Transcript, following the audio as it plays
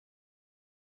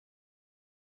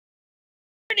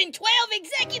112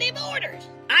 executive orders.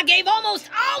 I gave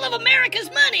almost all of America's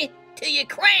money to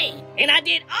Ukraine. And I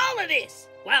did all of this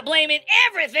while blaming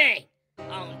everything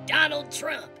on Donald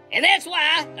Trump. And that's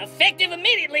why, effective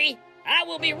immediately, I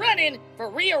will be running for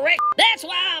re-election. That's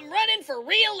why I'm running for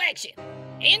re-election.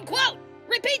 End quote.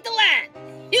 Repeat the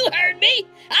line. You heard me.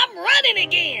 I'm running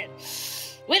again.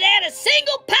 Without a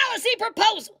single policy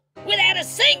proposal, without a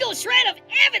single shred of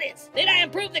evidence that I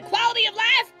improved the quality of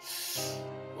life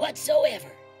whatsoever.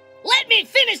 Let me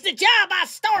finish the job I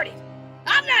started.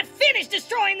 I'm not finished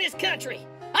destroying this country.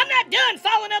 I'm not done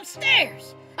falling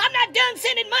upstairs. I'm not done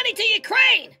sending money to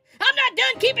Ukraine. I'm not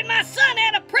done keeping my son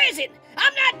out of prison.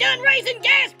 I'm not done raising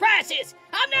gas prices.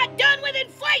 I'm not done with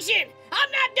inflation.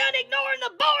 I'm not done ignoring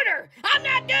the border. I'm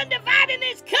not done dividing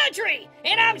this country.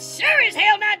 And I'm sure as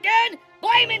hell not done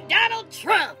blaming Donald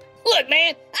Trump. Look,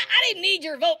 man, I didn't need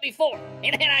your vote before,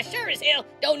 and I sure as hell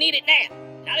don't need it now.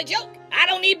 Not a joke. I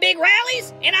don't need big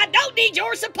rallies, and I don't need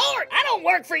your support. I don't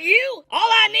work for you. All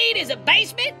I need is a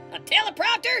basement, a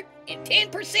teleprompter, and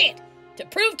 10% to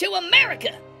prove to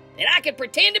America that I can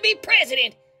pretend to be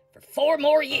president for 4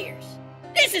 more years.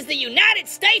 This is the United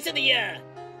States of the,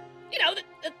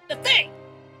 the thing.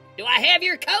 Do I have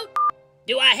your coat?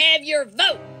 Do I have your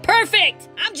vote? Perfect.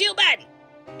 I'm Jill Biden,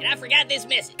 and I forgot this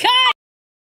message. Cut!